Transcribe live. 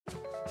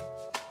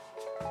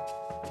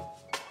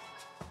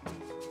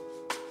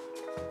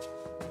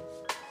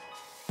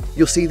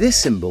You'll see this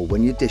symbol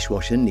when your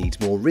dishwasher needs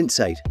more rinse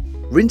aid.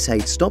 Rinse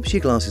aid stops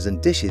your glasses and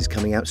dishes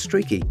coming out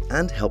streaky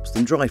and helps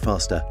them dry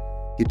faster.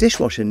 Your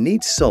dishwasher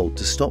needs salt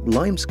to stop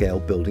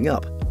limescale building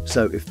up,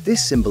 so if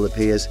this symbol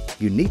appears,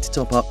 you need to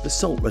top up the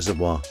salt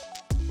reservoir.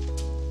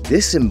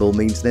 This symbol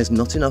means there's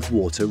not enough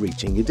water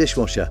reaching your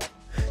dishwasher.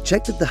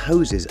 Check that the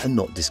hoses are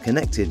not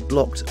disconnected,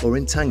 blocked or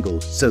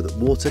entangled so that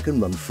water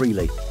can run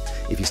freely.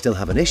 If you still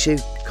have an issue,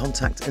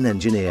 contact an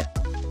engineer.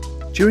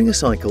 During a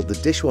cycle, the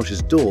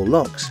dishwasher's door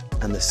locks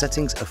and the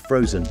settings are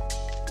frozen.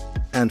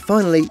 And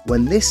finally,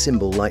 when this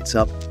symbol lights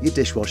up, your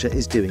dishwasher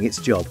is doing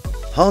its job,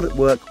 hard at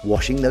work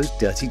washing those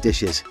dirty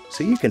dishes,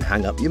 so you can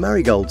hang up your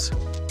marigolds.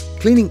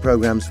 Cleaning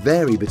programs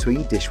vary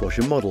between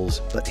dishwasher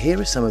models, but here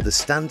are some of the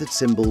standard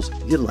symbols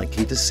you're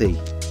likely to see.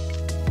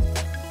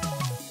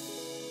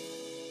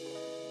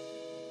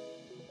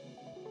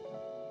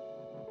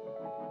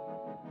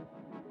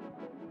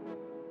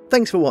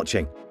 Thanks for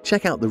watching.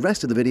 Check out the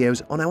rest of the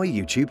videos on our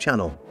YouTube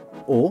channel.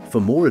 Or for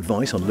more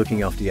advice on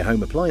looking after your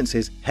home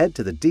appliances, head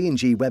to the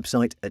D&G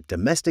website at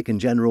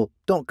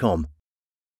domesticandgeneral.com.